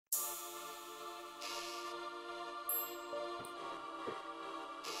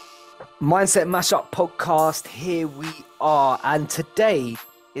Mindset Mashup podcast. Here we are, and today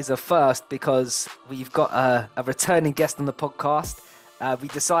is a first because we've got a returning guest on the podcast. We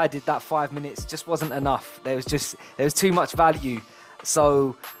decided that 5 minutes just wasn't enough. There was too much value.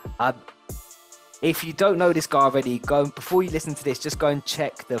 So, if you don't know this guy already, go before you listen to this. Just go and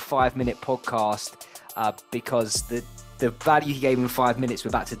check the 5 minute podcast because the value he gave in 5 minutes, we're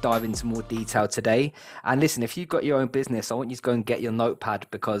about to dive into more detail today. And listen, if you've got your own business, I want you to go and get your notepad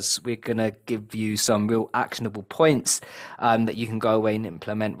because we're going to give you some real actionable points that you can go away and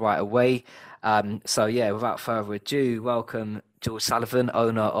implement right away. So yeah, without further ado, welcome George Sullivan,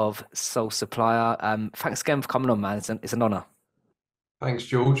 owner of Soul Supplier. Thanks again for coming on, man. It's an honor. Thanks,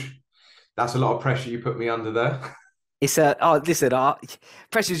 George. That's a lot of pressure you put me under there. It's listen,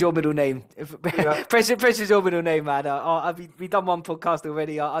 pressure's your middle name. Yeah. Pressure's your middle name, man. We've done one podcast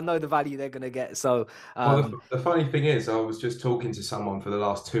already. I know the value they're gonna get. So, Well, the funny thing is, I was just talking to someone for the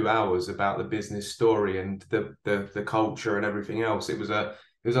last 2 hours about the business story and the culture and everything else. It was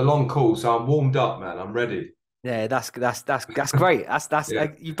a long call, so I'm warmed up, man. I'm ready. yeah, that's great. That's Yeah.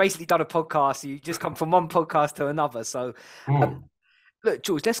 you've basically done a podcast. You just come from one podcast to another. So, um, Mm. look,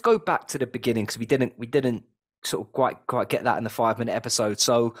 George, let's go back to the beginning because we didn't sort of quite get that in the 5 minute episode.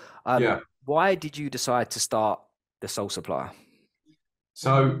 So, Yeah. why did you decide to start the Soul Supplier?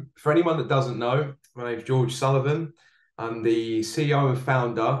 So, for anyone that doesn't know, my name's George Sullivan. I'm the CEO and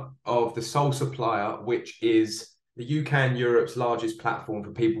founder of the Soul Supplier, which is the UK and Europe's largest platform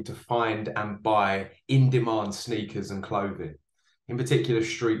for people to find and buy in-demand sneakers and clothing, in particular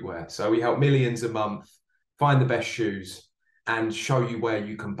streetwear. So we help millions a month find the best shoes and show you where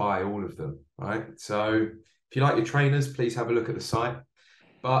you can buy all of them, right? So if you like your trainers, please have a look at the site.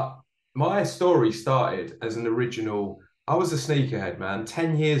 But my story started as an original. I was a sneakerhead, man.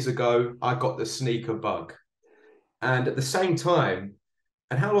 10 years ago, I got the sneaker bug. And at the same time,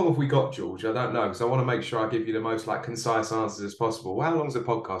 and how long have we got, George? I don't know, because I want to make sure I give you the most concise answers as possible. Well, how long's the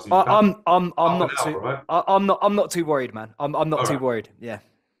podcast? I, About I'm half an not hour, too. right? I'm not too worried, man. I'm not All too right. worried. Yeah.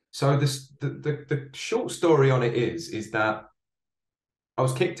 So the short story on it is that I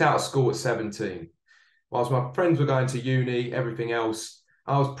was kicked out of school at 17. Whilst my friends were going to uni, everything else,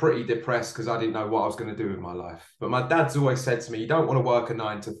 I was pretty depressed because I didn't know what I was going to do with my life. But my dad's always said to me, you don't want to work a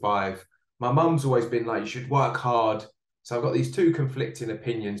 9 to 5. My mum's always been like, you should work hard. So I've got these two conflicting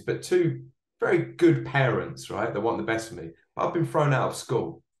opinions, but two very good parents, right, that want the best for me. But I've been thrown out of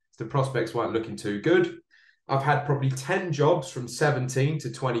school. The prospects weren't looking too good. I've had probably 10 jobs from 17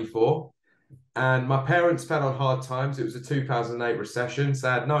 to 24. And my parents fell on hard times. It was a 2008 recession. So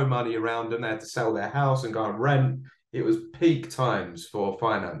they had no money around them. They had to sell their house and go and rent. It was peak times for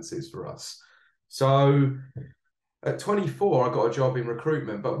finances for us. So at 24, I got a job in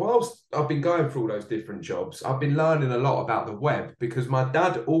recruitment. But whilst I've been going through all those different jobs, I've been learning a lot about the web because my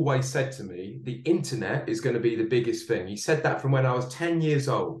dad always said to me, the internet is going to be the biggest thing. He said that from when I was 10 years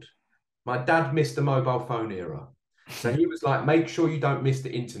old. My dad missed the mobile phone era. So he was like, make sure you don't miss the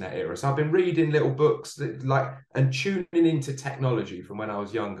internet era. So I've been reading little books and tuning into technology from when I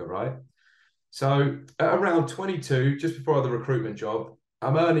was younger, right? So at around 22, just before the recruitment job,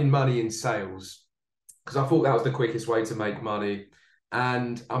 I'm earning money in sales because I thought that was the quickest way to make money.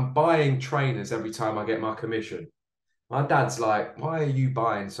 And I'm buying trainers every time I get my commission. My dad's like, why are you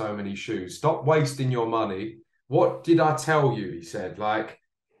buying so many shoes? Stop wasting your money. What did I tell you? He said, like,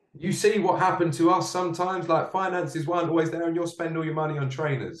 you see what happened to us sometimes, like finances weren't always there and you'll spend all your money on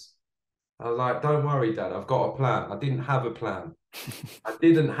trainers. I was like, don't worry, Dad, I've got a plan. I didn't have a plan. I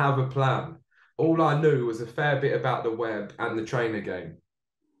didn't have a plan. All I knew was a fair bit about the web and the trainer game.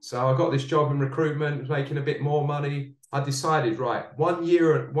 So I got this job in recruitment, making a bit more money. I decided, right, 1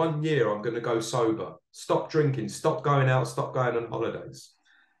 year, I'm going to go sober, stop drinking, stop going out, stop going on holidays.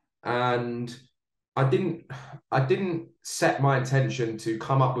 And I didn't I didn't set my intention to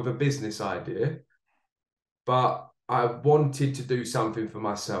come up with a business idea, but I wanted to do something for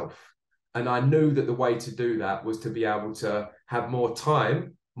myself. And I knew that the way to do that was to be able to have more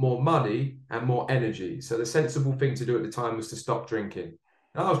time, more money, and more energy. So the sensible thing to do at the time was to stop drinking.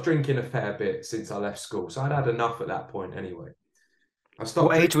 And I was drinking a fair bit since I left school. So I'd had enough at that point anyway. I stopped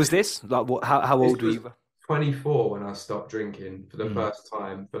What age was drinking. this? Like, what? How This old were was you? 24 when I stopped drinking for the Mm. first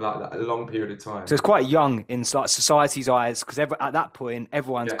time for like a long period of So time. it's quite young in like society's eyes because at that point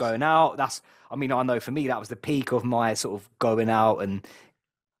everyone's Yes. going out. I mean, I know for me that was the peak of my sort of going out and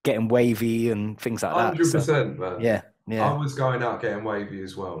getting wavy and things like that. So 100%, man. yeah, I yeah, was going out getting wavy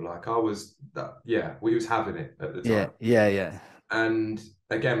as well. Like I was that, yeah, we was having it at the yeah, time. yeah, yeah. And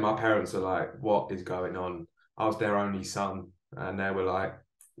again, my parents are like, what is going on? I was their only son, and they were like,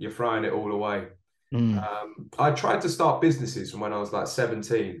 you're throwing it all away. Mm. I tried to start businesses from when I was like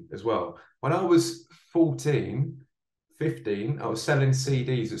 17 as well. When I was 14, 15, I was selling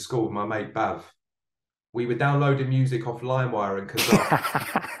CDs at school with my mate Bav. We were downloading music off LimeWire and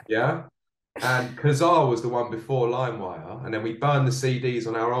Kazaa. Yeah. And Kazaa was the one before LimeWire. And then we burned the CDs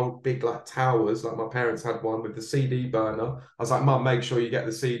on our old big like towers. Like my parents had one with the CD burner. I was like, Mum, make sure you get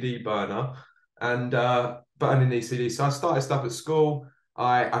the CD burner. And burning these CDs. So I started stuff at school.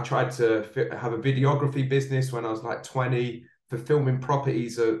 I tried to have a videography business when I was like 20 for filming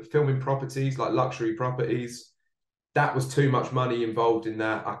properties like luxury properties. That was too much money involved in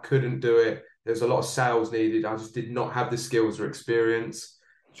that. I couldn't do it. There's a lot of sales needed. I just did not have the skills or experience.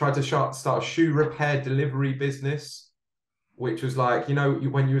 Tried to start a shoe repair delivery business, which was like,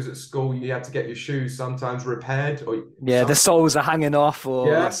 when you was at school, you had to get your shoes sometimes repaired or Yeah, the some, soles are hanging off or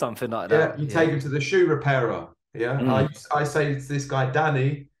yeah, something like that. yeah, you take Yeah. them to the shoe repairer. Yeah. Mm. I say to this guy,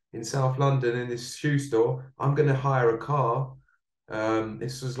 Danny, in South London in this shoe store, I'm going to hire a car.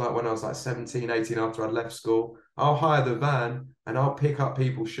 This was like when I was like 17, 18 after I'd left school. I'll hire the van and I'll pick up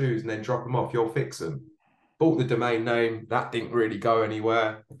people's shoes and then drop them off. You'll fix them. Bought the domain name. That didn't really go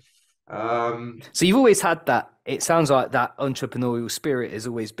anywhere. Um, So you've always had that. It sounds like that entrepreneurial spirit has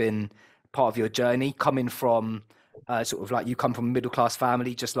always been part of your journey, coming from sort of like you come from a middle class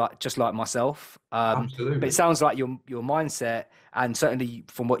family, just like myself. But it Absolutely. sounds like your mindset, and certainly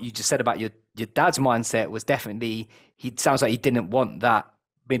from what you just said about your dad's mindset, was definitely he sounds like he didn't want that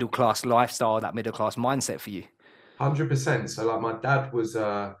middle class lifestyle, that middle class mindset for you. 100%. So, like, my dad was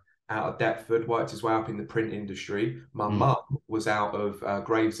out of Deptford, worked his way up in the print industry. My Mm. mum was out of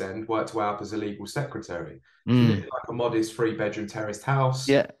Gravesend, worked her way up as a legal secretary. She lived Mm. in like a modest three-bedroom terraced house,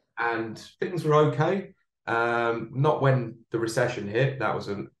 Yeah. and things were okay. Not when the recession hit, that was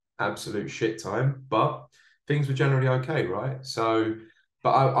an absolute shit time, but things were generally okay, right? So,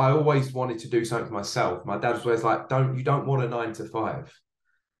 but I always wanted to do something for myself. My dad was always like, you don't want a 9 to 5.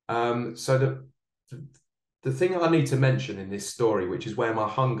 So the thing I need to mention in this story, which is where my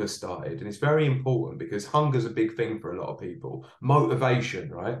hunger started, and it's very important because hunger's a big thing for a lot of people.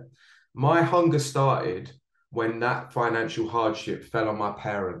 Motivation, right? My hunger started when that financial hardship fell on my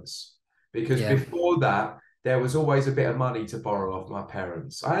parents. Because Yeah. before that, there was always a bit of money to borrow off my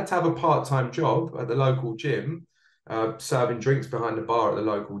parents. I had to have a part-time job at the local gym, serving drinks behind the bar at the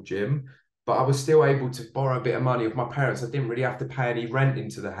local gym. But I was still able to borrow a bit of money of my parents. I didn't really have to pay any rent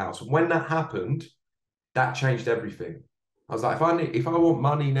into the house. When that happened, that changed everything. I was like, if I want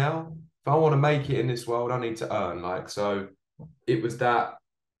money now, if I want to make it in this world, I need to earn. Like, so it was that,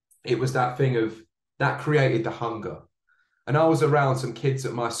 it was that thing of that created the hunger. And I was around some kids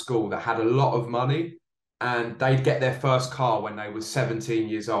at my school that had a lot of money and they'd get their first car when they were 17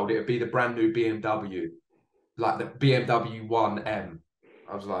 years old. It would be the brand new BMW, like the BMW 1M.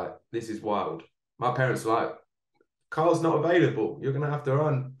 I was like, this is wild. My parents were like, car's not available. You're going to have to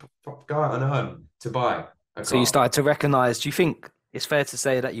earn, go out and earn to buy a So you car. started to recognize, do you think it's fair to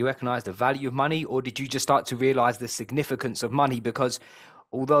say that you recognize the value of money, or did you just start to realize the significance of money? Because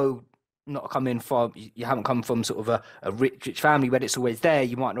although not coming from, you haven't come from sort of a rich family where it's always there,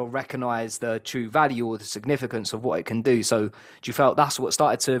 you might not recognize the true value or the significance of what it can do. So do you felt that's what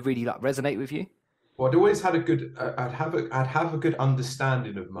started to really like resonate with you? Well, I'd always had a good, I'd have a good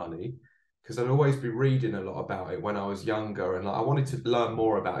understanding of money because I'd always be reading a lot about it when I was younger, and like, I wanted to learn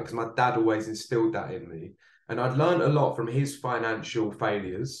more about it because my dad always instilled that in me, and I'd learned a lot from his financial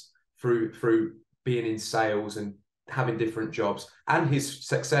failures through being in sales and having different jobs and his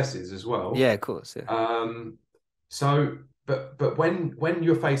successes as well. Yeah, of course. Yeah. Um, so, but when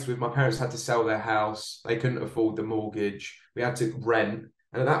you're faced with my parents had to sell their house, they couldn't afford the mortgage, we had to rent,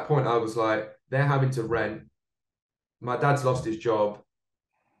 and at that point I was like, they're having to rent. My dad's lost his job.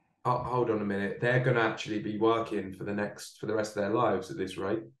 Oh, hold on a minute, they're going to actually be working for the rest of their lives at this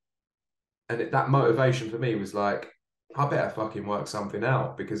rate, and that motivation for me was like, I better fucking work something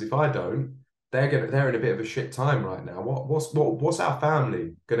out because if I don't, they're in a bit of a shit time right now. What's our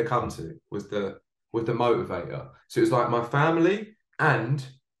family gonna come to? Was the motivator. So it was like my family and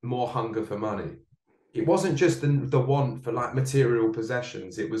more hunger for money. It wasn't just the want for like material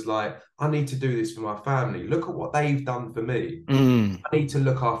possessions. It was like, I need to do this for my family. Look at what they've done for me. Mm. I need to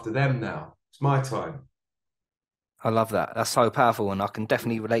look after them now. It's my time. I love that. That's so powerful, and I can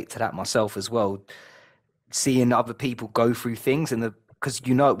definitely relate to that myself as well. Seeing other people go through things, and the because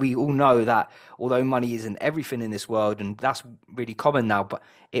we all know that although money isn't everything in this world, and that's really common now, but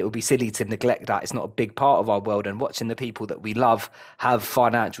it would be silly to neglect that. It's not a big part of our world, and watching the people that we love have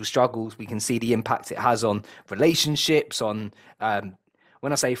financial struggles, we can see the impact it has on relationships, on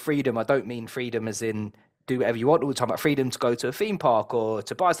when I say freedom, I don't mean freedom as in do whatever you want all the time, like freedom to go to a theme park or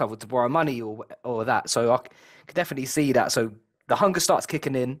to buy stuff or to borrow money or that. So I could definitely see that. So the hunger starts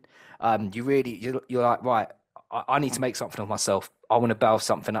kicking in. You're like, right, I need to make something of myself. I want to bail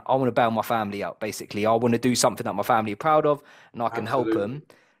something. I want to bail my family out. Basically, I want to do something that my family are proud of, and I can help Absolutely. them.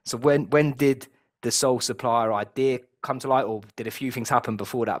 So when did the sole supplier idea come to light, or did a few things happen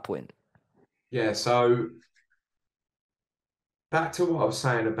before that point? Yeah. So back to what I was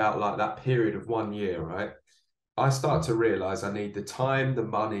saying about like that period of 1 year, right? I start to realize I need the time, the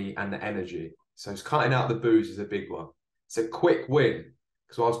money, and the energy. So it's cutting out the booze is a big one. It's a quick win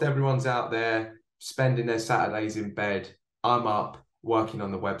because whilst everyone's out there spending their Saturdays in bed, I'm up working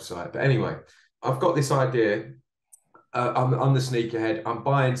on the website. But anyway, I've got this idea. I'm the sneakerhead. I'm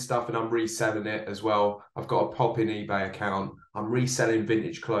buying stuff and I'm reselling it as well. I've got a pop in eBay account. I'm reselling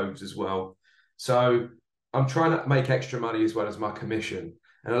vintage clothes as well. So I'm trying to make extra money as well as my commission.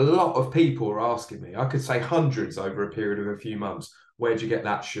 And a lot of people are asking me, I could say hundreds over a period of a few months, where'd you get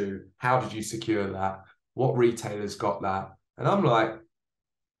that shoe? How did you secure that? What retailers got that? And I'm like,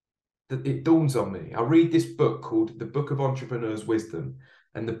 it dawns on me. I read this book called The Book of Entrepreneur's Wisdom.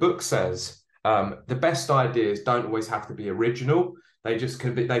 And the book says the best ideas don't always have to be original. They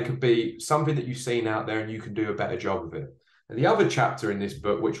could be something that you've seen out there and you can do a better job of it. And the other chapter in this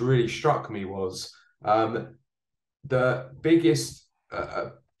book, which really struck me, was the biggest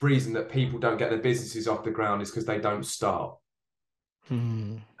reason that people don't get their businesses off the ground is because they don't start.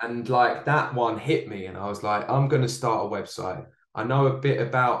 Hmm. And like that one hit me, and I was like, I'm going to start a website. I know a bit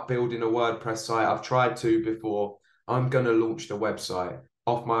about building a WordPress site. I've tried to before. I'm going to launch the website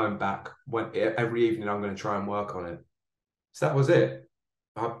off my own back. Every evening, I'm going to try and work on it. So that was it.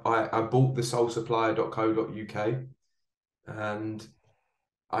 I bought the soulsupplier.co.uk and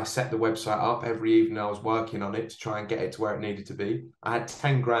I set the website up. Every evening I was working on it to try and get it to where it needed to be. I had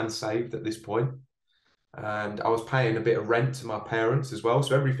 10 grand saved at this point, and I was paying a bit of rent to my parents as well.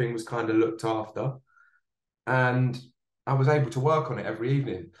 So everything was kind of looked after. And I was able to work on it every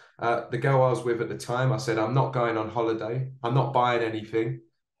evening. The girl I was with at the time, I said, I'm not going on holiday. I'm not buying anything.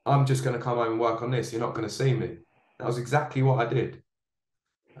 I'm just going to come home and work on this. You're not going to see me. That was exactly what I did.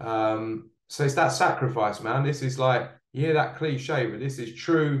 So it's that sacrifice, man. This is like, yeah, that cliche, but this is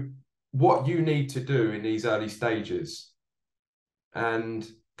true. What you need to do in these early stages, and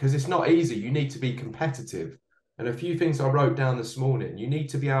because it's not easy, you need to be competitive. And a few things I wrote down this morning: you need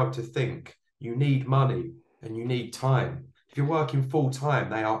to be able to think, you need money, and you need time. If you're working full time,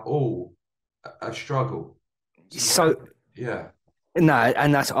 they are all a struggle. So you have, So yeah. no,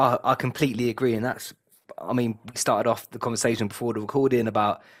 and I completely agree, and that's I mean we started off the conversation before the recording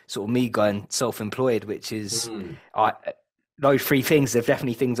about sort of me going self-employed, which is Mm, I those three things are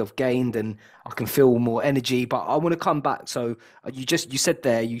definitely things I've gained, and I can feel more energy. But I want to come back. So you said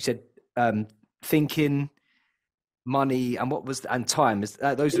there you said thinking, money, and what was and time. Is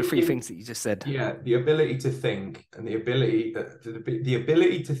those are the three thinking, things that you just said? yeah, the ability to think and the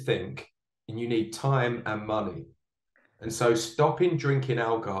ability to think, and you need time and money. And so stopping drinking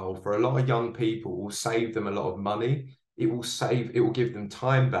alcohol for a lot of young people will save them a lot of money. It will give them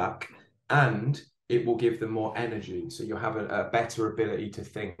time back, and it will give them more energy. So you'll have a better ability to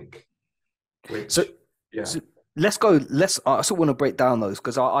think, So, which, yeah. so let's go. Let's. I sort of want to break down those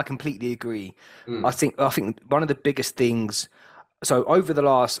because I completely agree. Mm, I think one of the biggest things. So over the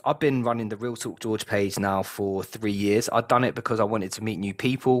last, I've been running the Real Talk George page now for 3 years. I've done it because I wanted to meet new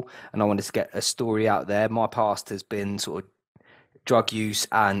people and I wanted to get a story out there. My past has been sort of drug use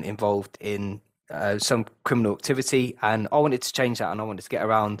and involved in some criminal activity, and I wanted to change that. And I wanted to get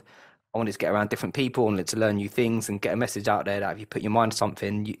around. I wanted to get around different people. I wanted to learn new things and get a message out there that if you put your mind to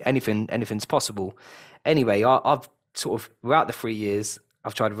something, anything's possible. Anyway, I've sort of throughout the 3 years,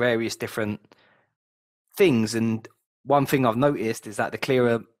 I've tried various different things, and one thing I've noticed is that my the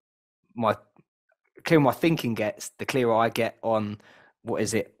clearer my thinking gets, the clearer I get on what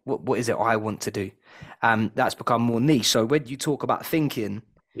is it I want to do. That's become more niche. So when you talk about thinking,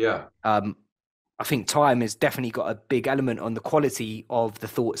 yeah. um, I think time has definitely got a big element on the quality of the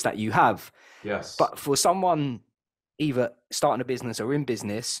thoughts that you have. Yes. But for someone either starting a business or in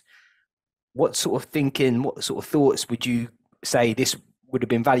business, what sort of thinking, what sort of thoughts would you say this would have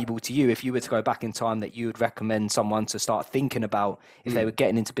been valuable to you if you were to go back in time that you would recommend someone to start thinking about if they Mm. were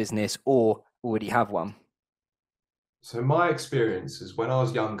getting into business or already have one? So my experience is when I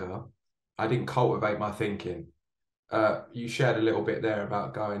was younger, I didn't cultivate my thinking. You shared a little bit there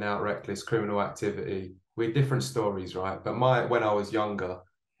about going out reckless criminal activity. We had different stories, right? But my when I was younger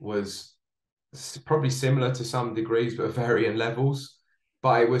was probably similar to some degrees, but varying levels.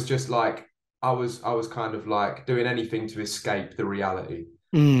 But it was just like I was kind of like doing anything to escape the reality,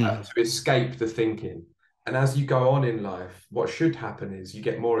 Mm. to escape the thinking. And as you go on in life, what should happen is you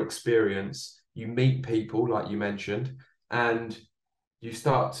get more experience, you meet people, like you mentioned, and you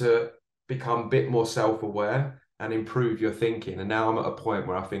start to become a bit more self-aware and improve your thinking. And now I'm at a point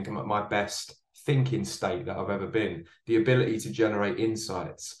where I think I'm at my best thinking state that I've ever been, the ability to generate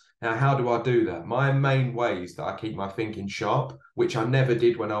insights. Now, how do I do that? My main ways that I keep my thinking sharp, which I never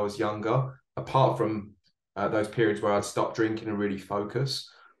did when I was younger, apart from those periods where I'd stop drinking and really focus,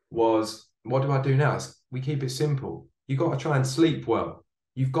 was what do I do now? We keep it simple. You've got to try and sleep well.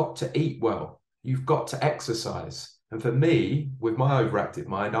 You've got to eat well. You've got to exercise. And for me, with my overactive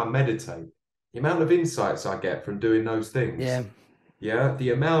mind, I meditate. The amount of insights I get from doing those Yeah. things, yeah,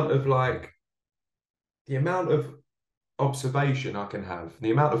 the amount of observation I can have,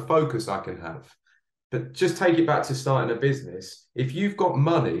 the amount of focus I can have. But just take it back to starting a business. If you've got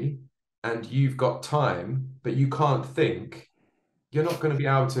money and you've got time, but you can't think, you're not going to be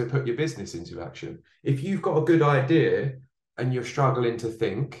able to put your business into action. If you've got a good idea and you're struggling to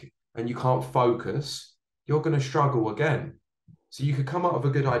think and you can't focus, you're going to struggle again. So you could come up with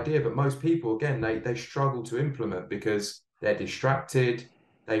a good idea, but most people, again, they struggle to implement because they're distracted,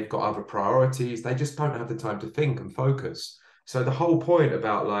 they've got other priorities, they just don't have the time to think and focus. So the whole point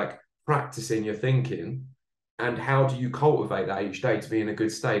about like practicing your thinking and how do you cultivate that each day to be in a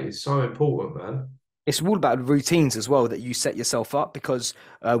good state is so important, man. It's all about routines as well that you set yourself up because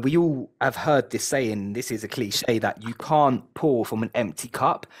we all have heard this saying, this is a cliche, that you can't pour from an empty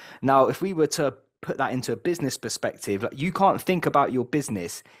cup. Now, if we were to put that into a business perspective, like you can't think about your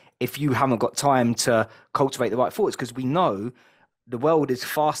business if you haven't got time to cultivate the right thoughts because we know the world is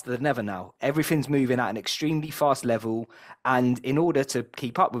faster than ever now. Everything's moving at an extremely fast level. And in order to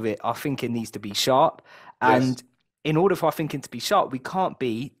keep up with it, our thinking needs to be sharp. Yes. And in order for our thinking to be sharp, we can't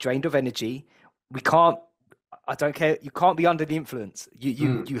be drained of energy. We can't, I don't care, you can't be under the influence.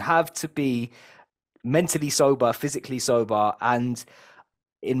 You Mm. have to be mentally sober, physically sober. And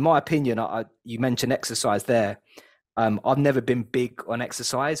in my opinion, you mentioned exercise there. I've never been big on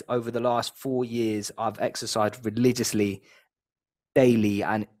exercise. Over the last 4 years, I've exercised religiously daily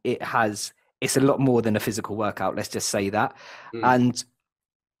and it's a lot more than a physical workout, let's just say that. Mm. And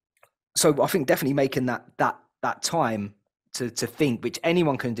so I think definitely making that time to think, which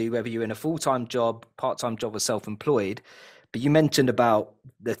anyone can do, whether you're in a full-time job, part-time job, or self-employed. But you mentioned about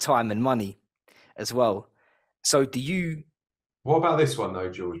the time and money as well. So do you What about this one though,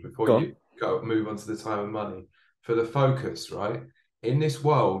 George, before go on? you go move on to the time and money? For the focus, right? In this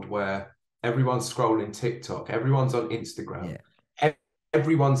world where everyone's scrolling TikTok, everyone's on Instagram, Yeah.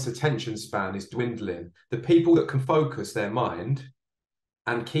 everyone's attention span is dwindling. The people that can focus their mind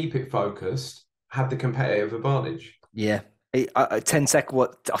and keep it focused have the competitive advantage. Yeah. 10 second,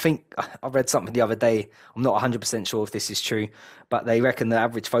 what I think I read something the other day. I'm not 100% sure if this is true, but they reckon the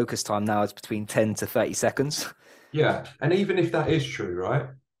average focus time now is between 10 to 30 seconds. Yeah. And even if that is true, right?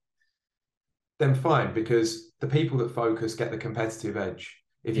 Then fine, because the people that focus get the competitive edge.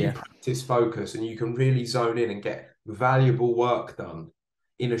 If you Yeah. practice focus and you can really zone in and get valuable work done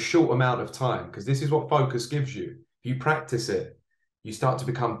in a short amount of time, because this is what focus gives you. If you practice it, you start to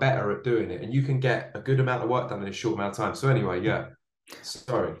become better at doing it and you can get a good amount of work done in a short amount of time. So anyway, yeah.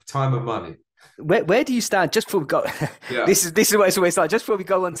 Sorry, time and money. Where do you stand just before we go? Yeah. This is what it's always like. Just before we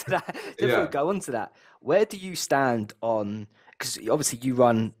go on to that, just before we Yeah. go on to that, where do you stand on? Because obviously you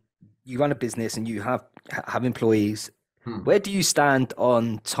run a business and you have employees. Hmm. Where do you stand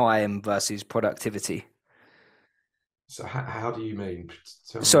on time versus productivity? So how do you mean?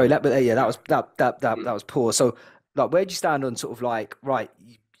 Tell Sorry, me. yeah, that Yeah. was that Hmm. was poor. So, like, where do you stand on sort of like, right,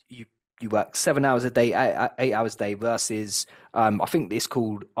 you, you work 7 hours a day, 8 hours a day versus, I think it's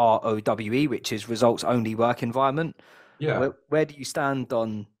called ROWE, which is results only work environment. Yeah. Where do you stand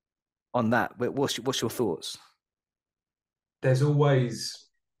on that? What's your thoughts? There's always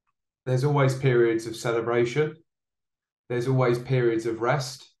there's always periods of celebration. There's always periods of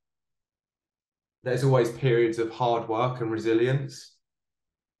rest. There's always periods of hard work and resilience.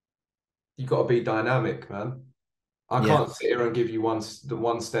 You've got to be dynamic, man. I Yeah, can't sit here and give you the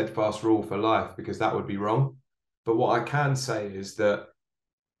one steadfast rule for life because that would be wrong. But what I can say is that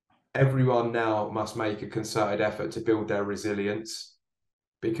everyone now must make a concerted effort to build their resilience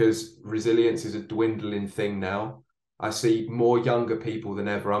because resilience is a dwindling thing now. I see more younger people than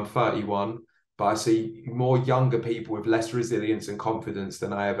ever. I'm 31, but I see more younger people with less resilience and confidence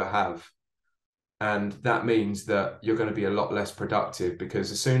than I ever have. And that means that you're going to be a lot less productive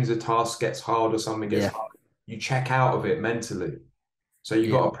because as soon as a task gets hard or something gets yeah, hard, you check out of it mentally. So you've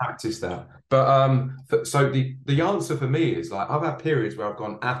yeah, got to practice that. But so the answer for me is like I've had periods where I've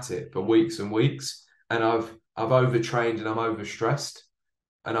gone at it for weeks and weeks, and I've overtrained and I'm overstressed.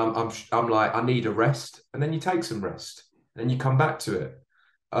 and I'm like, I need a rest, and then you take some rest, and you come back to it.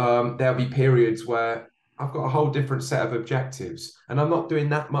 There'll be periods where I've got a whole different set of objectives, and I'm not doing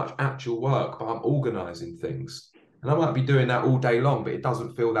that much actual work, but I'm organizing things, and I might be doing that all day long, but it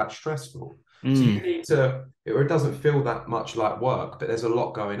doesn't feel that stressful. So you Mm, need to, or it doesn't feel that much like work, but there's a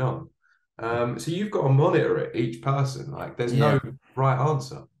lot going on. So you've got to monitor it, each person. Like, there's no yeah. right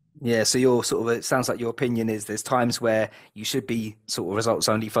answer. Yeah, so your sort of, it sounds like your opinion is there's times where you should be sort of results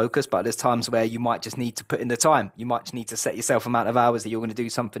only focused, but there's times where you might just need to put in the time. You might just need to set yourself amount of hours that you're going to do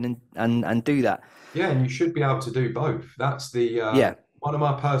something and do that. Yeah, and you should be able to do both. That's the Yeah, one of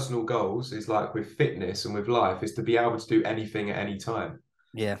my personal goals is like with fitness and with life is to be able to do anything at any time.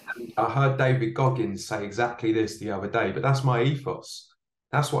 yeah, I heard David Goggins say exactly this the other day, but that's my ethos.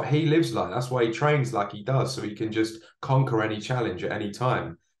 That's what he lives like. That's why he trains like he does, so he can just conquer any challenge at any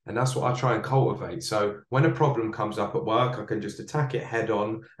time. And that's what I try and cultivate. So when a problem comes up at work, I can just attack it head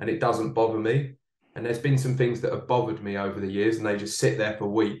on and it doesn't bother me. And there's been some things that have bothered me over the years and they just sit there for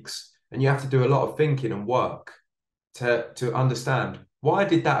weeks. And you have to do a lot of thinking and work to understand, why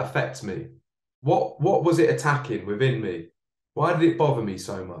did that affect me? What was it attacking within me? Why did it bother me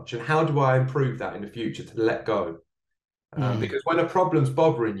so much? And how do I improve that in the future to let go? mm, Because when a problem's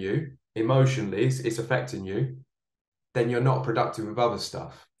bothering you emotionally, it's affecting you, then you're not productive with other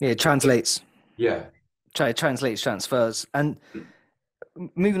stuff. yeah. It translates, Yeah, translates, transfers, and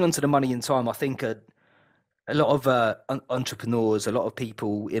moving on to the money and time. I think a lot of entrepreneurs, a lot of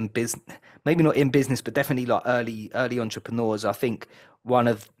people in business, maybe not in business, but definitely like early entrepreneurs. I think one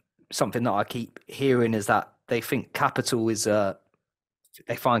of something that I keep hearing is that they think capital is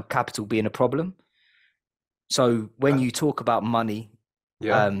they find capital being a problem. So when uh, you talk about money,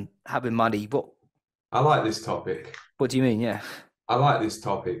 yeah. having money, I like this topic. what do you mean? Yeah, I like this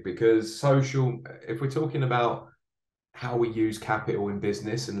topic because if we're talking about how we use capital in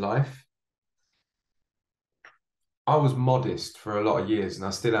business and life, I was modest for a lot of years and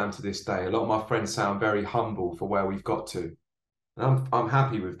I still am to this day. A lot of my friends sound very humble for where we've got to. And I'm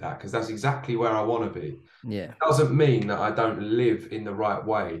happy with that because that's exactly where I want to be. yeah, Doesn't mean that I don't live in the right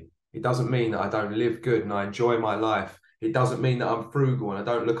way. It doesn't mean that I don't live good and I enjoy my life. It doesn't mean that I'm frugal and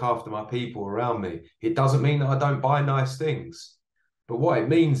I don't look after my people around me. It doesn't mean that I don't buy nice things. But what it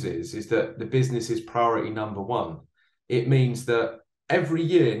means is that the business is priority number one. It means that every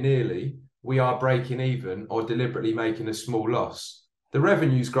year, nearly, we are breaking even or deliberately making a small loss. The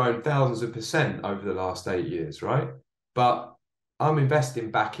revenue's grown thousands of percent over the last 8 years, right? But I'm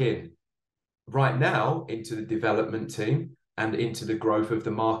investing back in right now into the development team and into the growth of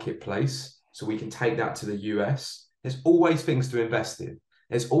the marketplace so we can take that to the US. There's always things to invest in.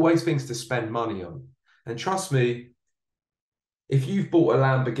 There's always things to spend money on. And trust me, if you've bought a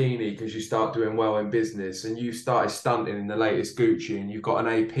Lamborghini because you start doing well in business and you started stunting in the latest Gucci and you've got an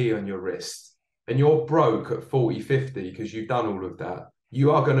AP on your wrist and you're broke at 40, 50 because you've done all of that,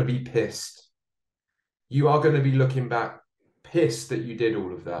 you are going to be pissed. You are going to be looking back pissed that you did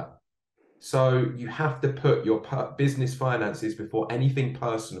all of that. So you have to put your business finances before anything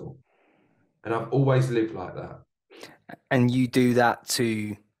personal. And I've always lived like that. and you do that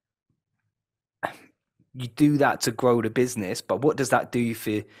to grow the business. But what does that do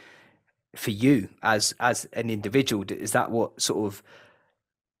for you as an individual? Is that what sort of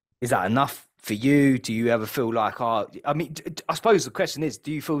is that enough for you? Do you ever feel like, oh, I mean, I suppose the question is,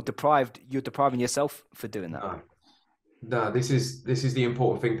 do you feel deprived? You're depriving yourself for doing that? No, no, this is the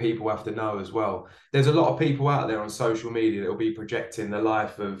important thing people have to know as well. There's a lot of people out there on social media that will be projecting the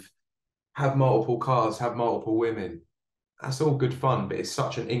life of have multiple cars, have multiple women. That's all good fun, but it's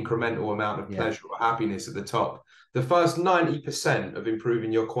such an incremental amount of Yeah. pleasure or happiness at the top. The first 90% of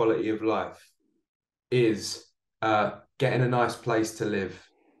improving your quality of life is getting a nice place to live,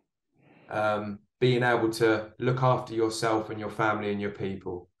 being able to look after yourself and your family and your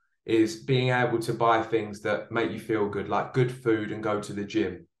people, is being able to buy things that make you feel good, like good food and go to the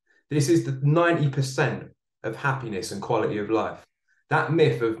gym. This is the 90% of happiness and quality of life. That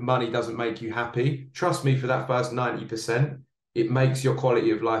myth of money doesn't make you happy, trust me, for that first 90%, it makes your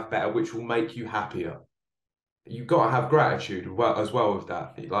quality of life better, which will make you happier. You've got to have gratitude as well with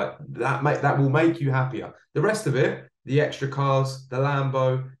that. Like that will make you happier. The rest of it, the extra cars, the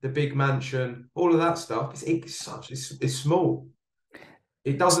Lambo, the big mansion, all of that stuff, it's small.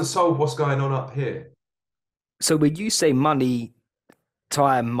 It doesn't solve what's going on up here. So when you say money,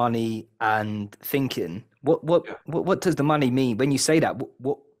 time, money, and thinking, Yeah. what does the money mean when you say that?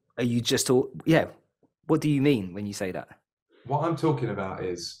 What are you just all? Yeah. What do you mean when you say that? What I'm talking about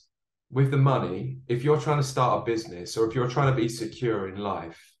is with the money, if you're trying to start a business or if you're trying to be secure in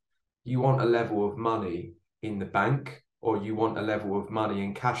life, you want a level of money in the bank or you want a level of money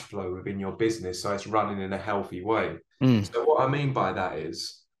and cash flow within your business so it's running in a healthy way. Mm. So what I mean by that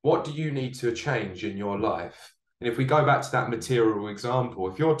is, what do you need to change in your life? And if we go back to that material example,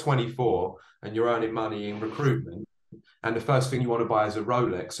 if you're 24 and you're earning money in recruitment, and the first thing you want to buy is a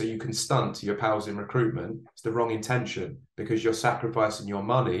Rolex so you can stunt to your pals in recruitment, it's the wrong intention, because you're sacrificing your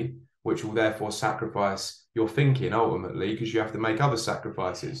money, which will therefore sacrifice your thinking ultimately, because you have to make other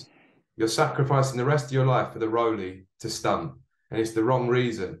sacrifices. You're sacrificing the rest of your life for the Rolex to stunt, and it's the wrong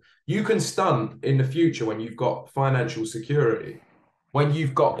reason. You can stunt in the future when you've got financial security, when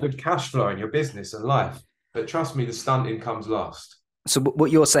you've got good cash flow in your business and life. But trust me, the stunting comes last. So what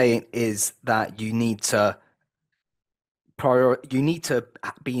you're saying is that you need to you need to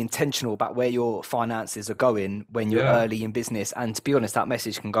be intentional about where your finances are going when you're Yeah. early in business. And to be honest, that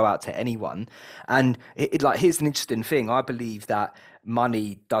message can go out to anyone. And like, here's an interesting thing. I believe that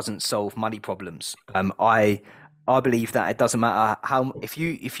money doesn't solve money problems. I believe that it doesn't matter how, if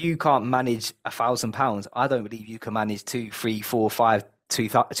you can't manage £1,000, I don't believe you can manage two, three, four, five,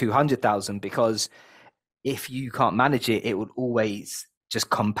 200,000, because if you can't manage it, it will always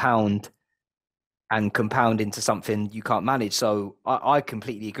just compound into something you can't manage. So I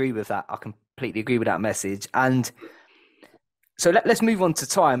completely agree with that. I completely agree with that message. And so let's move on to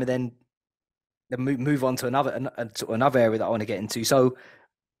time, and then move on to another area that I want to get into. So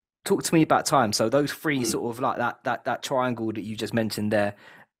talk to me about time. So those three sort of like that triangle that you just mentioned there.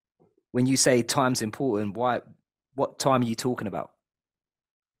 When you say time's important, what time are you talking about?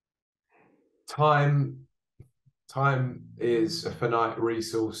 Time Time is a finite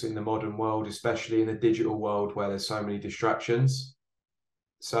resource in the modern world, especially in a digital world where there's so many distractions.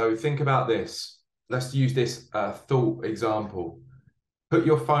 So think about this. Let's use this thought example. Put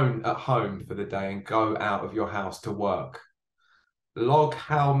your phone at home for the day and go out of your house to work. Log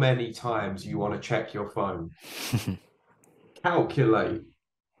how many times you want to check your phone. Calculate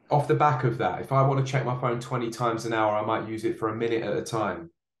off the back of that. If I want to check my phone 20 times an hour, I might use it for a minute at a time.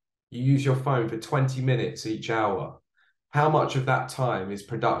 You use your phone for 20 minutes each hour. How much of that time is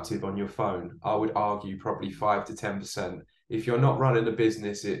productive on your phone? I would argue probably 5 to 10%. If you're not running a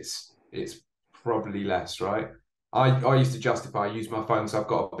business, it's probably less, right? I used to justify I use my phone so I've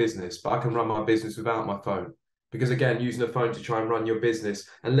got a business, but I can run my business without my phone. Because again, using a phone to try and run your business,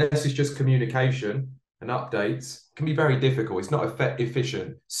 unless it's just communication and updates, can be very difficult. It's not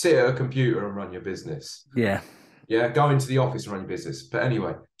efficient. Sit at a computer and run your business. Yeah. Yeah, go into the office and run your business. But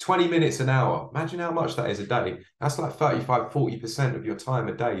anyway, 20 minutes an hour. Imagine how much that is a day. That's like 35, 40% of your time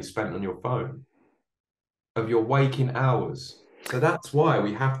a day spent on your phone, of your waking hours. So that's why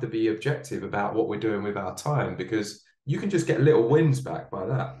we have to be objective about what we're doing with our time, because you can just get little wins back by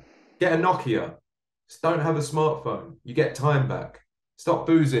that. Get a Nokia. Just don't have a smartphone. You get time back. Stop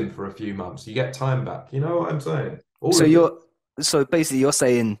boozing for a few months. You get time back. You know what I'm saying? All So of it. so basically you're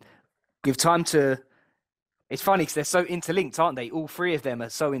saying give time to. It's funny because they're so interlinked, aren't they? All three of them are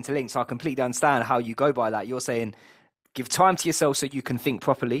so interlinked. So I completely understand how you go by that. You're saying give time to yourself so you can think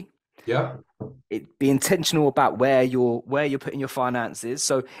properly. Yeah. Be intentional about where you're putting your finances.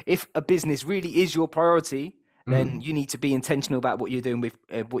 So if a business really is your priority, then Mm. you need to be intentional about what you're doing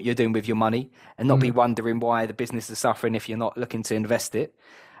with your money, and not be Mm. wondering why the business is suffering if you're not looking to invest it.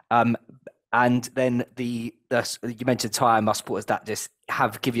 Um, and then you mentioned time. I suppose that just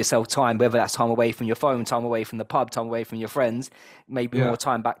give yourself time, whether that's time away from your phone, time away from the pub, time away from your friends, maybe more Yeah.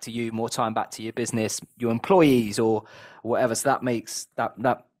 time back to you, more time back to your business, your employees, or whatever. So that makes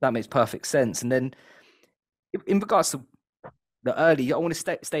perfect sense. And then in regards to I want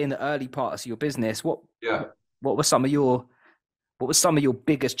to stay in the early parts of your business. Yeah. What were some of your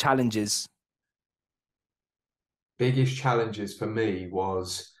biggest challenges? Biggest challenges for me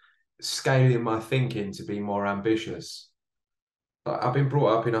was scaling my thinking to be more ambitious. I've been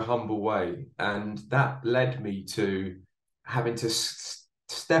brought up in a humble way, and that led me to having to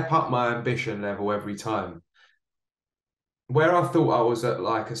step up my ambition level every time. Where I thought I was at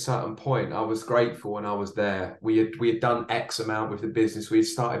like a certain point, I was grateful when I was there. We had done X amount with the business. We had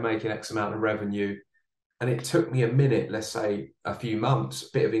started making X amount of revenue. And it took me a minute, let's say a few months,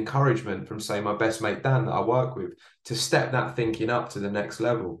 a bit of encouragement from, say, my best mate Dan that I work with, to step that thinking up to the next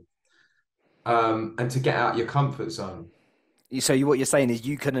level, and to get out your comfort zone. So what you're saying is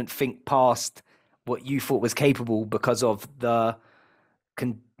you couldn't think past what you thought was capable because of the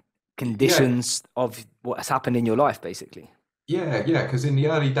con- Yeah, conditions of what has happened in your life, basically. yeah. Because in the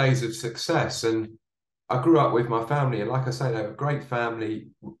early days of success, and I grew up with my family, and like I say, they were a great family,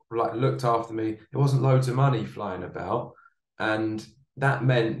 like looked after me. There wasn't loads of money flying about, and that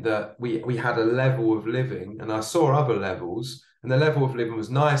meant that we had a level of living, and I saw other levels, and the level of living was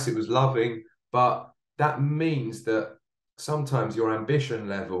nice, it was loving, but that means that sometimes your ambition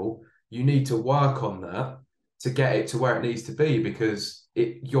level, you need to work on that to get it to where it needs to be, because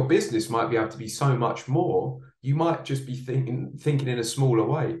your business might be able to be so much more. You might just be thinking in a smaller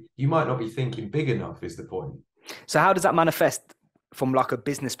way. You might not be thinking big enough, is the point. So how does that manifest from like a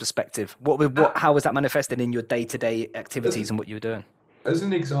business perspective? How was that manifested in your day-to-day activities As, and what you were doing? as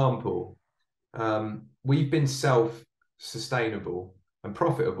an example, we've been self-sustainable and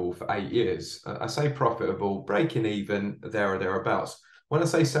profitable for 8 years. I say profitable, breaking even there or thereabouts. When I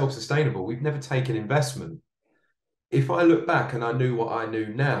say self-sustainable, we've never taken investment. If I look back and I knew what I knew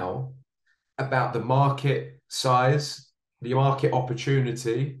now about the market size, the market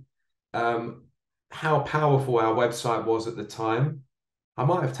opportunity, um, how powerful our website was at the time, I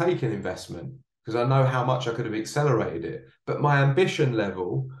might have taken investment because I know how much I could have accelerated it. But my ambition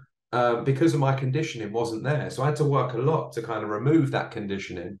level, because of my conditioning, wasn't there. So I had to work a lot to kind of remove that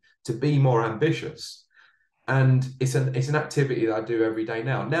conditioning to be more ambitious. And it's an activity that I do every day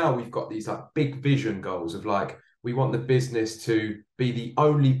now. Now we've got these like big vision goals of like, we want the business to be the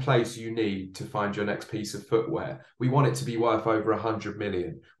only place you need to find your next piece of footwear. We want it to be worth over 100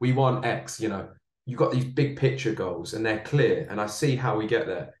 million. We want X, you've got these big picture goals and they're clear. And I see how we get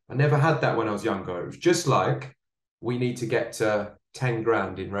there. I never had that when I was younger. It was just like, we need to get to 10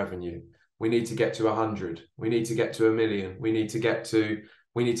 grand in revenue. We need to get to 100. We need to get to a million. We need to get to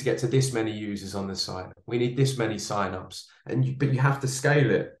this many users on the site. We need this many signups. But you have to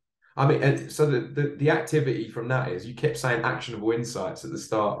scale it. I mean, and so the activity from that is, you kept saying actionable insights at the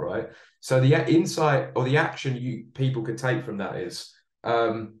start, right? So the insight or the action people can take from that is,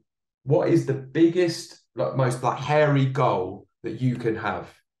 what is the biggest, like most like hairy goal that you can have?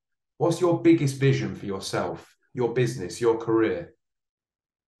 What's your biggest vision for yourself, your business, your career?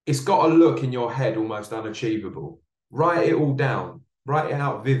 It's got to look in your head almost unachievable. Write it all down, write it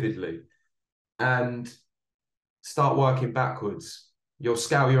out vividly, and start working backwards. You'll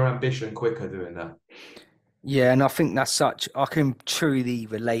scale your ambition quicker doing that. Yeah, and I think I can truly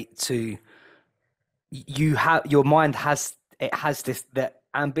relate to you have your mind has it has this the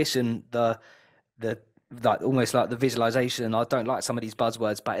ambition, the like almost like the visualization. I don't like some of these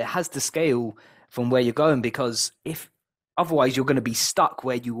buzzwords, but it has to scale from where you're going, because if otherwise you're going to be stuck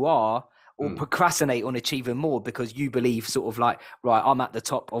where you are or Mm. procrastinate on achieving more because you believe sort of like, right, I'm at the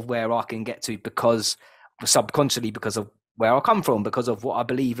top of where I can get to because subconsciously, because of where I come from, because of what I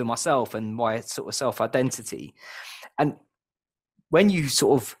believe in myself and my sort of self identity. And when you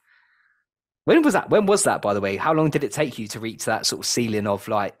sort of when was that? When was that, by the way? How long did it take you to reach that sort of ceiling of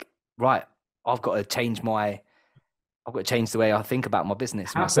like, right, I've got to change I've got to change the way I think about my business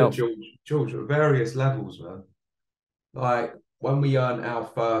Happened, myself. George, at various levels, man. Like when we earned our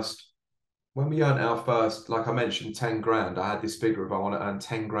first, like I mentioned, 10 grand, I had this figure of I want to earn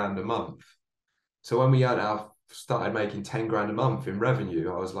 10 grand a month. So when we started making 10 grand a month in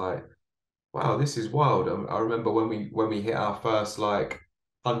revenue, I was like, wow, this is wild. I remember when we hit our first like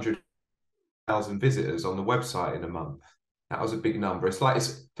 100,000 visitors on the website in a month. That was a big number. It's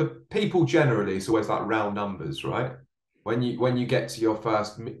for people generally, it's always like round numbers, right? When you get to your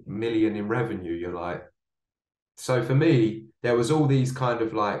first million in revenue, you're like, so for me, there was all these kind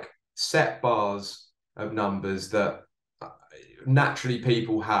of like set bars of numbers that naturally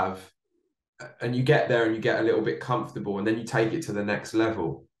people have, and you get there and you get a little bit comfortable, and then you take it to the next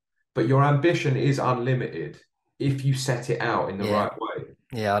level. But your ambition is unlimited if you set it out in the Yeah. right way.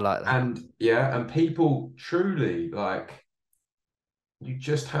 Yeah, I like that. And yeah, and people truly like, you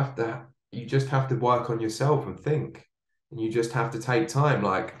just have to work on yourself and think. And you just have to take time.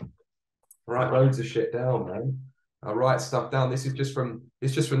 Like, write loads of shit down, man. I write stuff down. It's just from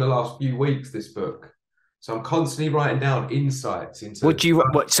the last few weeks, this book. So I'm constantly writing down insights into.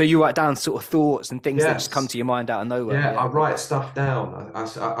 So you write down sort of thoughts and things that just come Yes. to your mind out of nowhere? Yeah, Yeah. I write stuff down.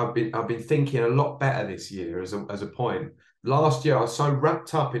 I've been thinking a lot better this year as a point. Last year I was so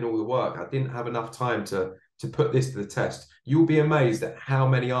wrapped up in all the work, I didn't have enough time to put this to the test. You'll be amazed at how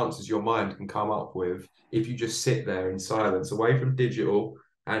many answers your mind can come up with if you just sit there in silence, away from digital,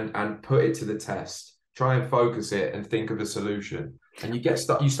 and put it to the test. Try and focus it and think of a solution. And you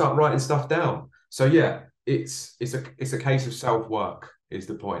start writing stuff down. So yeah, it's a case of self-work is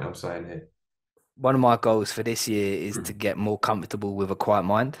the point I'm saying here. One of my goals for this year is to get more comfortable with a quiet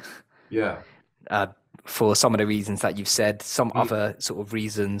mind. Yeah. Uh, for some of the reasons that you've said, some Mm. other sort of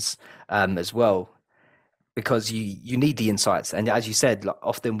reasons as well, because you need the insights, and as you said, like,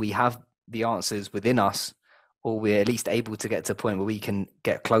 often we have the answers within us, or we're at least able to get to a point where we can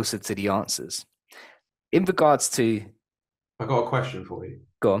get closer to the answers. In regards to, I got a question for you.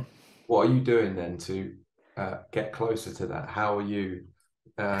 go on, What are you doing then to get closer to that? How are you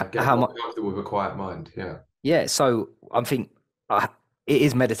getting how more much? comfortable with a quiet mind? Yeah. Yeah, so I think it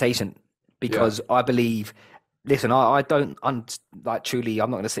is meditation Yeah. because I believe. Listen, I don't like truly.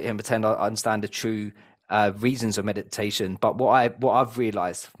 I'm not going to sit here and pretend I understand the true reasons of meditation. But what I've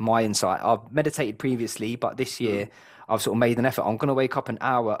realized, my insight, I've meditated previously, but this year Mm, I've sort of made an effort. I'm going to wake up an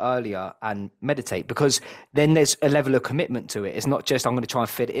hour earlier and meditate because then there's a level of commitment to it. It's not just I'm going to try and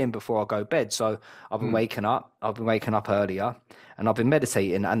fit it in before I go to bed. So mm, I've been waking up earlier, and I've been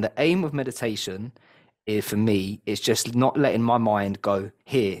meditating. And the aim of meditation is for me is just not letting my mind go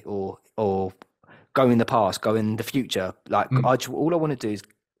here or go in the past, go in the future. Like mm. all I want to do is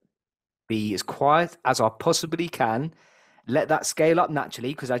be as quiet as I possibly can. Let that scale up naturally,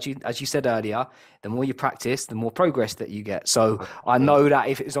 because as you said earlier, the more you practice, the more progress that you get. So I 100%. know that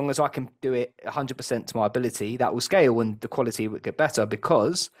if as long as I can do it 100% to my ability, that will scale and the quality will get better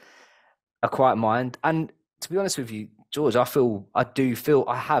because a quiet mind. And to be honest with you, George, I do feel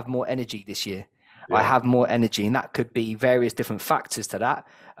I have more energy this year. I Yeah. have more energy, and that could be various different factors to that.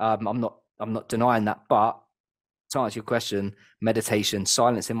 I'm not denying that, but to answer your question, meditation,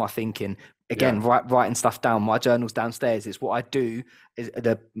 silence in my thinking. Again, Yeah. writing stuff down. My journal's downstairs. It's what I do. Is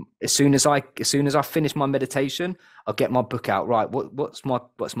the as soon as I finish my meditation, I'll get my book out. Right, what's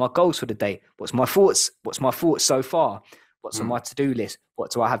my goals for the day? What's my thoughts? What's my thoughts so far? What's on my Mm, to do list?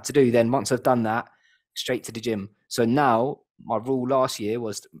 What do I have to do? Then once I've done that, straight to the gym. So now my rule last year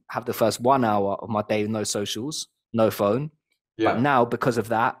was to have the first 1 hour of my day with no socials, no phone. But yeah. now because of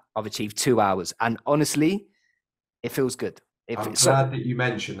that, I've achieved 2 hours, and honestly it feels good. If I'm it's so, glad that you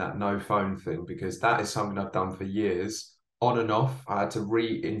mentioned that no phone thing because that is something I've done for years, on and off. I had to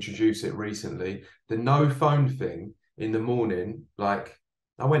reintroduce it recently. The no phone thing in the morning, like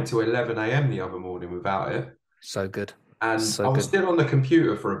I went to 11 a.m. the other morning without it. so good, And so I was good. still on the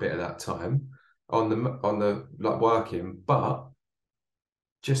computer for a bit of that time on the like working, but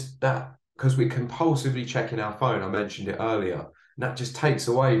just that because we're compulsively checking our phone. I mentioned it earlier, and that just takes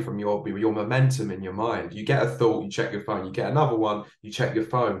away from your momentum in your mind. You get a thought, you check your phone. You get another one, you check your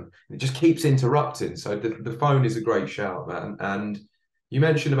phone. It just keeps interrupting. So the phone is a great shout, man. And you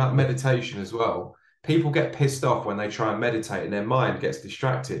mentioned about meditation as well. People get pissed off when they try and meditate and their mind gets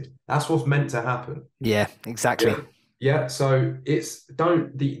distracted. That's what's meant to happen. Yeah, exactly. Yeah. Yeah. So it's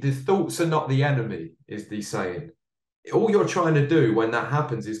don't the thoughts are not the enemy, is the saying. All you're trying to do when that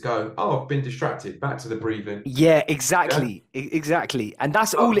happens is go, oh, I've been distracted, back to the breathing. Yeah, Yeah. exactly. And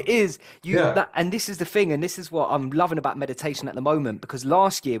that's all Oh, it is. yeah. And this is the thing, and this is what I'm loving about meditation at the moment, because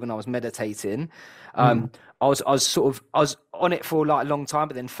last year when I was meditating, um, Mm, I was on it for like a long time,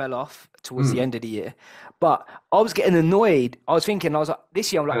 but then fell off towards the mm. end of the year. But I was getting annoyed. I was like,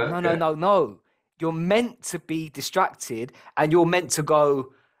 this year I'm like, Yeah, no, no, yeah, no, no. You're meant to be distracted and you're meant to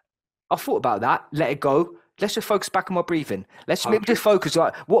go. I thought about that. Let it go. Let's just focus back on my breathing. Let me just 100. focus.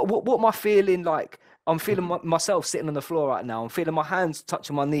 Like, what am I feeling like? I'm feeling myself sitting on the floor right now. I'm feeling my hands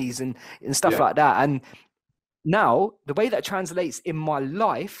touching my knees and stuff Yeah. like that. And now the way that translates in my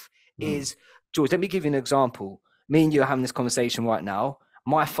life Mm, is, George. Let me give you an example. Me and you are having this conversation right now.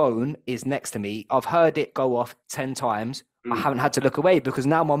 My phone is next to me. I've heard it go off 10 times. I mm. haven't had to look away because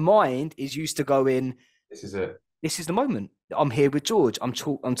now my mind is used to going, This is it. this is the moment. I'm here with George. I'm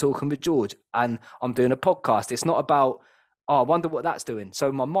talking with George, and I'm doing a podcast. It's not about, oh, I wonder what that's doing.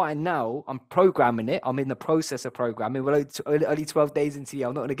 So my mind now, I'm programming it. I'm in the process of programming. We're only 12 days into the year.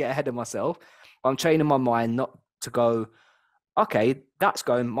 I'm not going to get ahead of myself. I'm training my mind not to go, okay, that's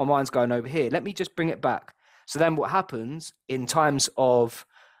going. My mind's going over here. Let me just bring it back. So then, what happens in times of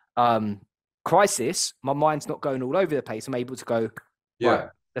um, crisis? My mind's not going all over the place. I'm able to go, right. Yeah.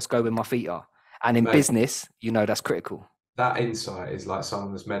 Let's go where my feet are. And in Mate, business, that's critical. that insight is like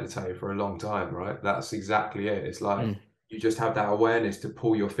someone that's meditated for a long time, right? That's exactly it. It's like Mm, you just have that awareness to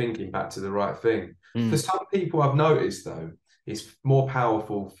pull your thinking back to the right thing. For mm, some people, I've noticed though, it's more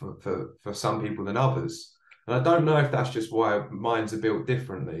powerful for some people than others. And I don't know if that's just why minds are built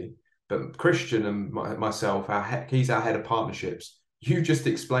differently. But Christian and myself, he's our head of partnerships. You just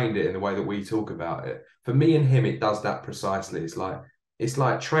explained it in the way that we talk about it. For me and him, it does that precisely. It's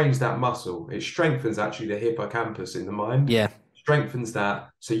like trains that muscle. It strengthens actually the hippocampus in the mind, yeah, strengthens that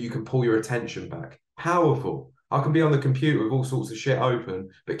so you can pull your attention back. Powerful. I can be on the computer with all sorts of shit open,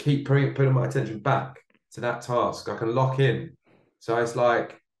 but keep putting my attention back to that task. I can lock in. So it's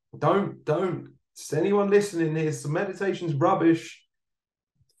like, don't, anyone listening here, some meditation's rubbish.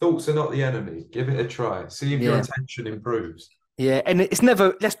 Thoughts are not the enemy. Give it a try. See if your yeah, attention improves. yeah. And it's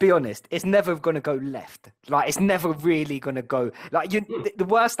never, let's be honest, it's never going to go left. Like, it's never really going to go, like, Mm, the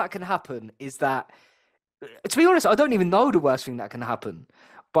worst that can happen is that, to be honest, I don't even know the worst thing that can happen.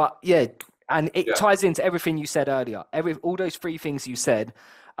 But yeah, And it Yeah. ties into everything you said earlier. All those three things you said.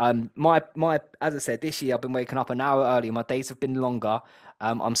 As I said, this year I've been waking up an hour earlier. My days have been longer.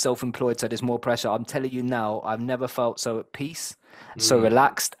 I'm self-employed, so there's more pressure. I'm telling you now, I've never felt so at peace, so Mm.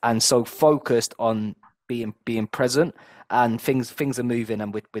 relaxed, and so focused on being present. And things are moving,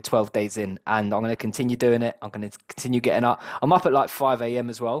 and we're 12 days in, and I'm going to continue doing it. I'm going to continue getting up. I'm up at like 5 a.m.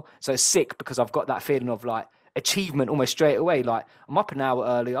 as well, so it's sick because I've got that feeling of like achievement almost straight away. Like I'm up an hour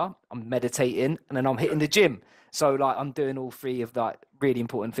earlier, I'm meditating, and then I'm hitting the gym. So like I'm doing all three of like really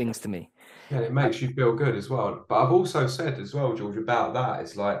important things to me. Yeah, it makes you feel good as well. But I've also said as well, George, about that.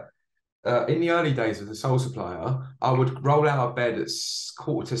 It's like in the early days of the Soul Supplier, I would roll out of bed at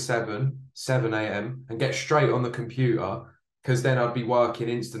 6:45, 7 a.m. and get straight on the computer because then I'd be working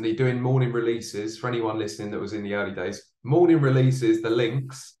instantly, doing morning releases for anyone listening that was in the early days. Morning releases, the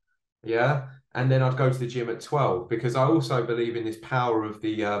links, yeah. And then I'd go to the gym at 12 because I also believe in this power of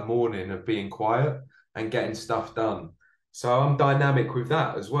the morning of being quiet and getting stuff done. So I'm dynamic with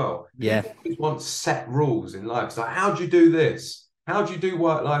that as well. Yeah, People always want set rules in life. It's like, how do you do this? How do you do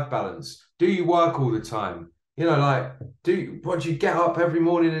work-life balance? Do you work all the time? You know, like, do you get up every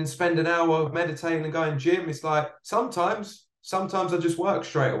morning and spend an hour meditating and going gym? It's like sometimes I just work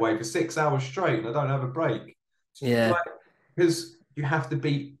straight away for 6 hours straight and I don't have a break. yeah. Like, because you have to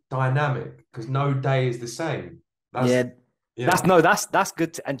be dynamic because no day is the same. That's Yeah, yeah. that's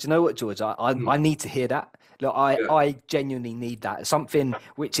good. And do you know what, George? I Mm. need to hear that. Look, I Yeah. I genuinely need that. Something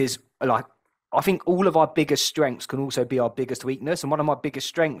which is like I think all of our biggest strengths can also be our biggest weakness. And one of my biggest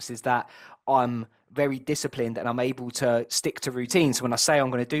strengths is that I'm very disciplined and I'm able to stick to routine. So when I say I'm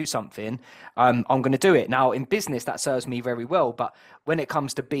going to do something, I'm going to do it. Now in business, that serves me very well. But when it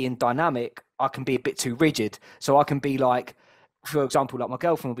comes to being dynamic, I can be a bit too rigid. So I can be like, for example, like my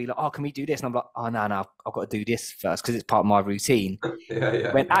girlfriend will be like, "Oh, can we do this?" And I'm like, "Oh, no, I've got to do this first because it's part of my routine." Yeah,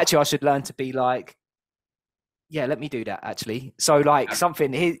 yeah, When yeah. actually I should learn to be like, "Yeah, let me do that." Actually, so like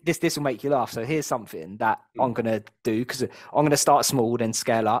something here, this will make you laugh. So here's something that I'm Mm. gonna do because I'm gonna start small, then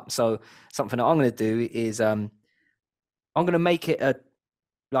scale up. So something that I'm gonna do is I'm gonna make it a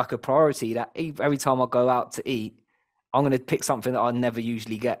priority that every time I go out to eat, I'm gonna pick something that I never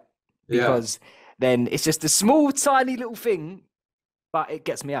usually get Yeah. because then it's just a small, tiny little thing but it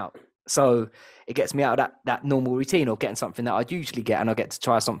gets me out. So it gets me out of that normal routine or getting something that I'd usually get and I get to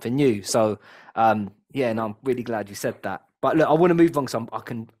try something new. So yeah, and I'm really glad you said that. But look, I want to move on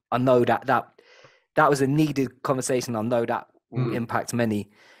because I know that was a needed conversation. I know that will Mm. impact many.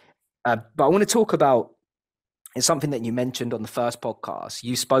 But I want to talk about it's something that you mentioned on the first podcast.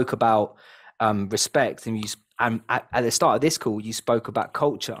 You spoke about respect and at the start of this call, you spoke about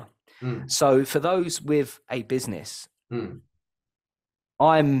culture. Mm. So for those with a business, Mm.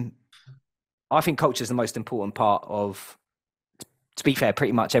 I'm I think culture is the most important part of, to be fair,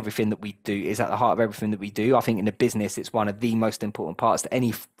 pretty much everything that we do is at the heart of everything that we do. I think in a business, it's one of the most important parts to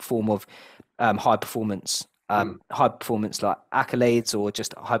any form of Mm. high performance like accolades or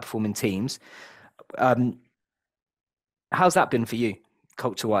just high performing teams. Um, how's that been for you,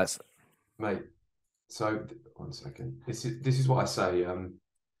 culture wise? Mate. So one second. This is what I say.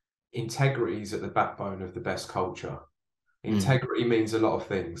 Integrity is at the backbone of the best culture. Mm, Integrity means a lot of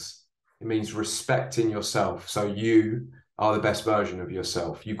things. It means respecting yourself. So you are the best version of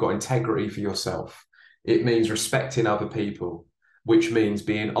yourself. You've got integrity for yourself. It means respecting other people, which means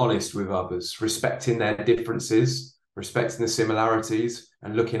being honest with others, respecting their differences, respecting the similarities,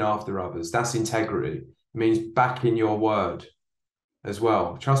 and looking after others. That's integrity. It means backing your word as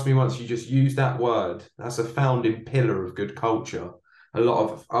well. Trust me, once you just use that word, that's a founding pillar of good culture. A lot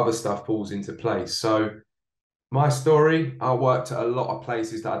of other stuff falls into place. So my story, I worked at a lot of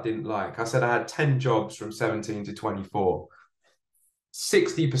places that I didn't like. I said I had 10 jobs from 17 to 24.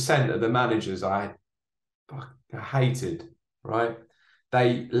 60% of the managers I hated, right?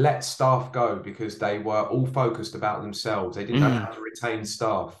 They let staff go because they were all focused about themselves. They didn't know mm, how to retain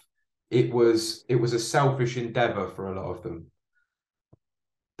staff. It was a selfish endeavor for a lot of them.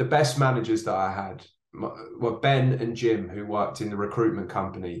 The best managers that I had were Ben and Jim, who worked in the recruitment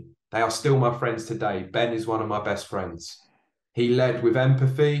company. They are still my friends today. Ben is one of my best friends. He led with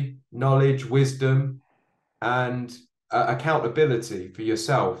empathy, knowledge, wisdom, and accountability for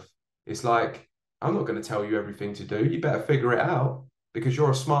yourself. It's like, I'm not going to tell you everything to do. You better figure it out because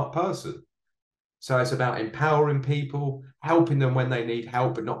you're a smart person. So it's about empowering people, helping them when they need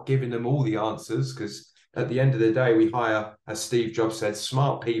help, but not giving them all the answers. Because at the end of the day, we hire, as Steve Jobs said,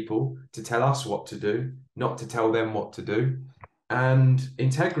 smart people to tell us what to do, not to tell them what to do. And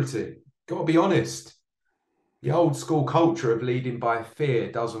integrity. Got to be honest. The old school culture of leading by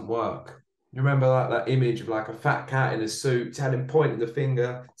fear doesn't work. You remember that image of like a fat cat in a suit, pointing the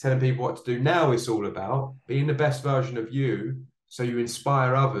finger, telling people what to do. Now it's all about being the best version of you, so you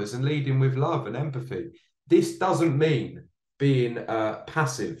inspire others and leading with love and empathy. This doesn't mean being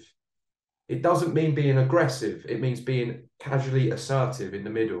passive. It doesn't mean being aggressive. It means being casually assertive in the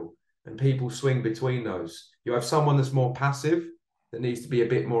middle, and people swing between those. You have someone that's more passive that needs to be a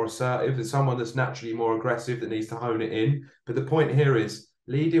bit more assertive, and someone that's naturally more aggressive that needs to hone it in. But the point here is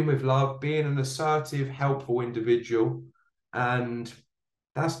leading with love, being an assertive, helpful individual, and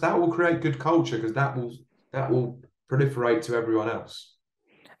that will create good culture, because that will proliferate to everyone else.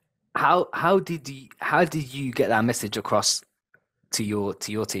 How did you get that message across to your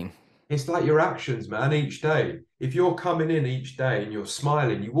team? It's like your actions, man, each day. If you're coming in each day and you're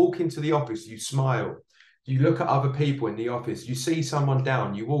smiling, you walk into the office, you smile. You look at other people in the office, you see someone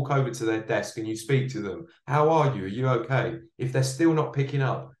down, you walk over to their desk and you speak to them. How are you? Are you okay? If they're still not picking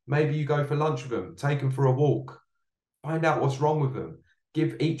up, maybe you go for lunch with them, take them for a walk, find out what's wrong with them.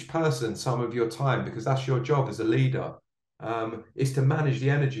 Give each person some of your time, because that's your job as a leader, is to manage the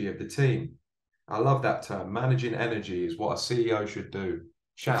energy of the team. I love that term. Managing energy is what a CEO should do.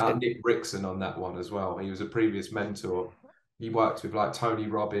 Shout out Nick Rickson on that one as well. He was a previous mentor. He worked with like Tony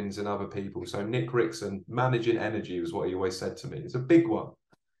Robbins and other people. So Nick Rickson, managing energy was what he always said to me. It's a big one.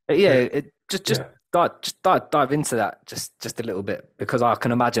 Yeah, But it just yeah, dive into that just a little bit, because I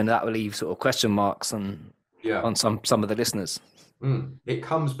can imagine that will leave sort of question marks yeah. on some of the listeners. It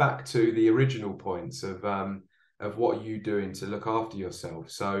comes back to the original points of what you doing to look after yourself.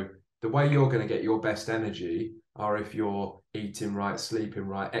 So the way you're going to get your best energy are if you're eating right, sleeping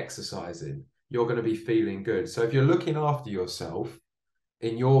right, exercising. You're going to be feeling good. So if you're looking after yourself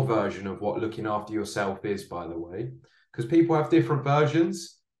in your version of what looking after yourself is, by the way, because people have different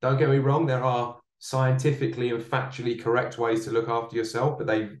versions. Don't get me wrong, there are scientifically and factually correct ways to look after yourself, but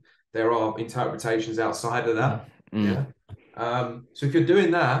there are interpretations outside of Mm. that. Mm. Yeah. So if you're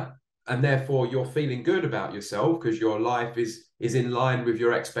doing that and therefore you're feeling good about yourself because your life is in line with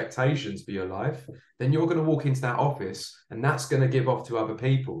your expectations for your life, then you're going to walk into that office and that's going to give off to other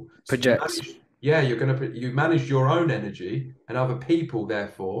people. So you Project. manage, yeah, you manage your own energy, and other people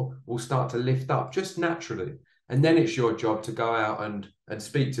therefore will start to lift up just naturally. And then it's your job to go out and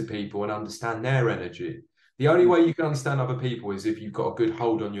speak to people and understand their energy. The only way you can understand other people is if you've got a good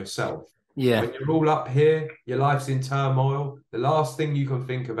hold on yourself. Yeah. When you're all up here, your life's in turmoil, the last thing you can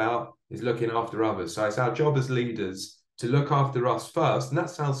think about is looking after others. So it's our job as leaders to look after us first. And that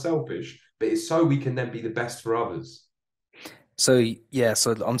sounds selfish, but it's so we can then be the best for others. So yeah,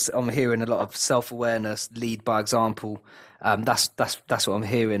 so I'm hearing a lot of self-awareness, lead by example. That's what I'm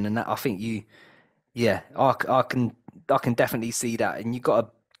hearing, and that, I think yeah, I can definitely see that, and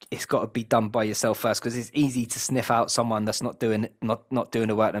it's got to be done by yourself first, because it's easy to sniff out someone that's not doing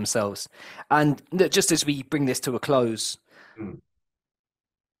the work themselves. And look, just as we bring this to a close, Mm.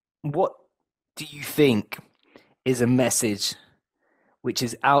 what do you think is a message which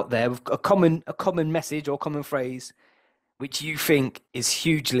is out there, a common message or common phrase which you think is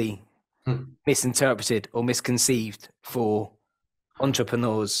hugely Mm. misinterpreted or misconceived for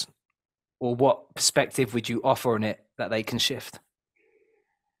entrepreneurs, or what perspective would you offer on it that they can shift?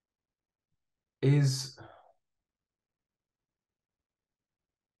 Is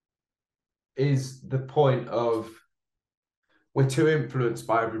is the point of we're too influenced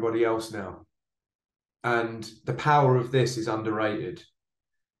by everybody else now, and the power of this is underrated.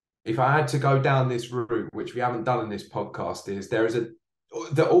 If I had to go down this route, which we haven't done in this podcast, is there is a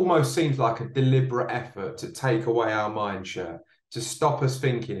that almost seems like a deliberate effort to take away our mind share, to stop us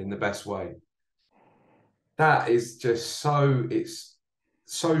thinking in the best way. That is just so it's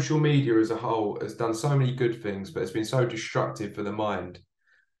social media as a whole has done so many good things, but it's been so destructive for the mind,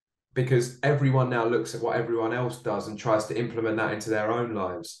 because everyone now looks at what everyone else does and tries to implement that into their own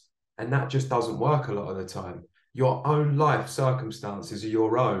lives. And that just doesn't work a lot of the time. Your own life circumstances are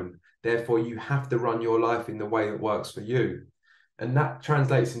your own. Therefore, you have to run your life in the way that works for you. And that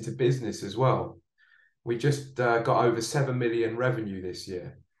translates into business as well. We just got over 7 million revenue this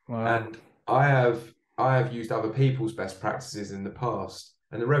year. Wow. And I have used other people's best practices in the past,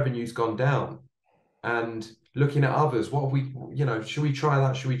 and the revenue's gone down. And looking at others, what have we, should we try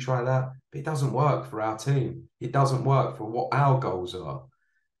that? Should we try that? But it doesn't work for our team. It doesn't work for what our goals are.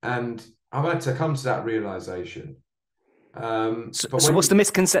 And I've had to come to that realization. But So when what's the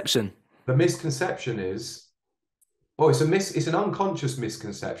misconception? the misconception is, well, it's an unconscious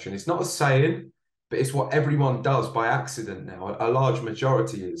misconception. It's not a saying, but it's what everyone does by accident now. A large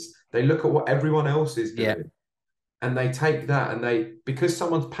majority is they look at what everyone else is Yeah. doing, and they take that, and because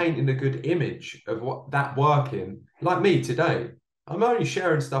someone's painting a good image of what that working, like me today. I'm only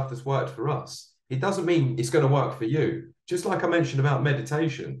sharing stuff that's worked for us. It doesn't mean it's going to work for you. Just like I mentioned about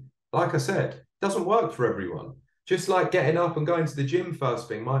meditation, like I said, it doesn't work for everyone. Just like getting up and going to the gym first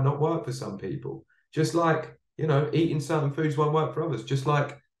thing might not work for some people. Just like, eating certain foods won't work for others. Just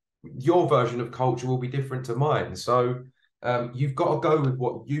like your version of culture will be different to mine. So you've got to go with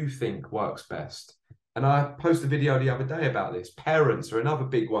what you think works best. And I posted a video the other day about this. Parents are another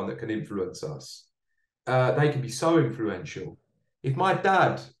big one that can influence us. They can be so influential. If my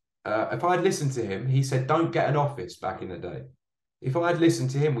dad, if I'd listened to him, he said, don't get an office back in the day. If I'd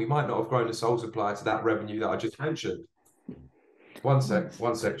listened to him, we might not have grown the sole supplier to that revenue that I just mentioned. One sec,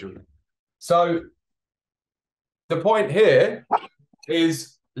 Jordan. So the point here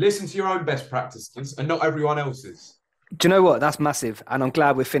is listen to your own best practices and not everyone else's. Do you know what? That's massive. And I'm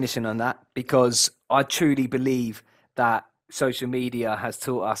glad we're finishing on that, because I truly believe that social media has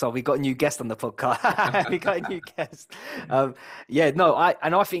taught us. Oh, we got a new guest on the podcast. We got a new guest.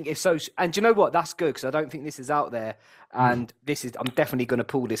 I think if social, and do you know what? That's good, because I don't think this is out there. And I'm definitely going to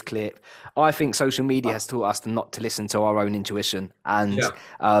pull this clip. I think social media has taught us not to listen to our own intuition. And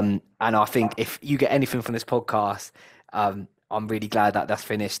I think if you get anything from this podcast, I'm really glad that that's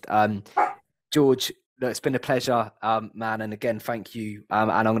finished. George, look, it's been a pleasure, man. And again, thank you. And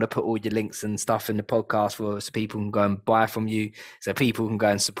I'm going to put all your links and stuff in the podcast so people can go and buy from you, so people can go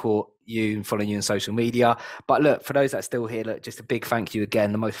and support you and follow you on social media. But look, for those that are still here, look, just a big thank you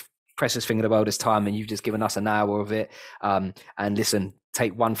again. The most precious thing in the world is time, and you've just given us an hour of it. And listen,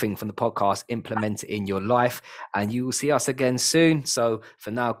 take one thing from the podcast, implement it in your life, and you will see us again soon. So for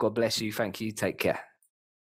now, God bless you. Thank you. Take care.